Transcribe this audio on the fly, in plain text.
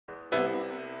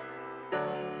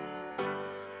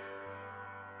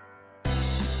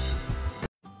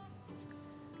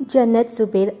Jannat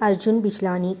Zubair, Arjun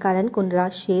Bijlani, Karan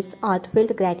Kundra shares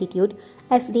heartfelt gratitude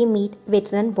as they meet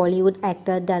veteran Bollywood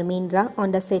actor Dharmendra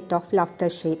on the set of Laughter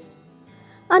Chef.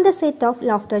 On the set of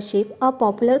Laughter Chef, a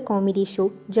popular comedy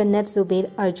show, Jannat Zubair,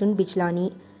 Arjun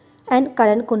Bijlani, and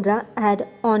Karan Kundra had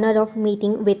honor of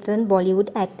meeting veteran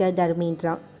Bollywood actor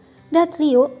Dharmendra. The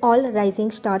trio, all rising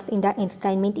stars in the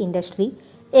entertainment industry,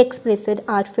 expressed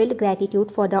heartfelt gratitude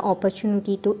for the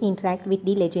opportunity to interact with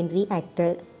the legendary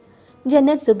actor.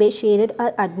 Jannat Zubair shared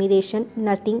her admiration,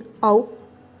 noting how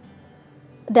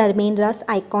Dharmendra's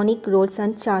iconic roles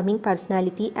and charming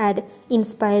personality had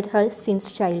inspired her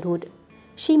since childhood.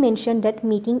 She mentioned that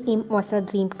meeting him was a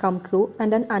dream come true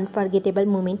and an unforgettable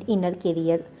moment in her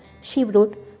career. She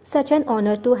wrote, "Such an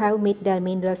honor to have met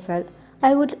Dharmendra sir.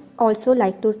 I would also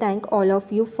like to thank all of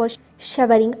you for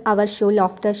showering our show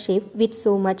Laughter Chef with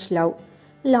so much love.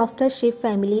 Laughter Chef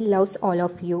family loves all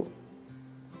of you."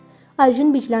 Arjun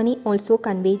Bijlani also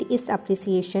conveyed his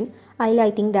appreciation,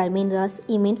 highlighting Dharmendra's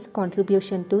immense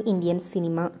contribution to Indian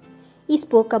cinema. He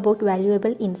spoke about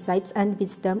valuable insights and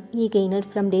wisdom he gained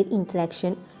from their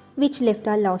interaction, which left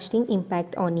a lasting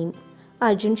impact on him.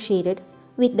 Arjun shared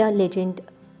with the legend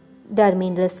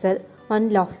Dharmendra sir on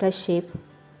Laughter Chef.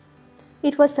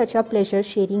 "It was such a pleasure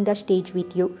sharing the stage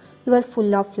with you. You are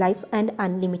full of life and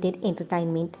unlimited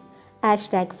entertainment.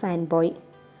 #fanboy.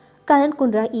 Karan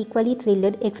Kundra, equally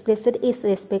thrilled, expressed his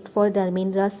respect for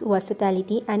Dharmendra's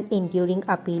versatility and enduring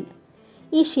appeal.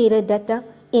 He shared that the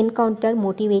encounter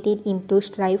motivated him to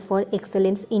strive for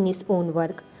excellence in his own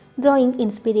work, drawing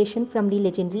inspiration from the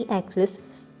legendary actress'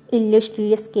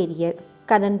 illustrious career.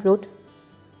 Karan wrote,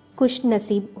 "खुश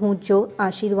नसीब हूँ जो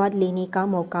आशीर्वाद लेने का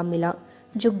मौका मिला.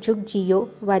 जुग जुग जियो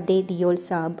वादे दियोल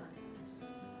साहब."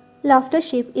 Laughter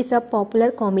Chef is a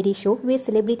popular comedy show where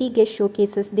celebrity guest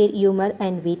showcases their humor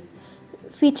and wit.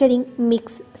 Featuring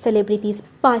mixed celebrities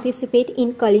participate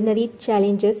in culinary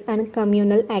challenges and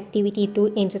communal activity to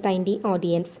entertain the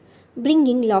audience,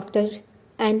 bringing laughter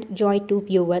and joy to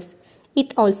viewers.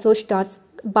 It also stars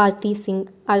Bharti Singh,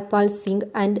 Arpal Singh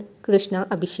and Krushna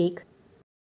Abhishek.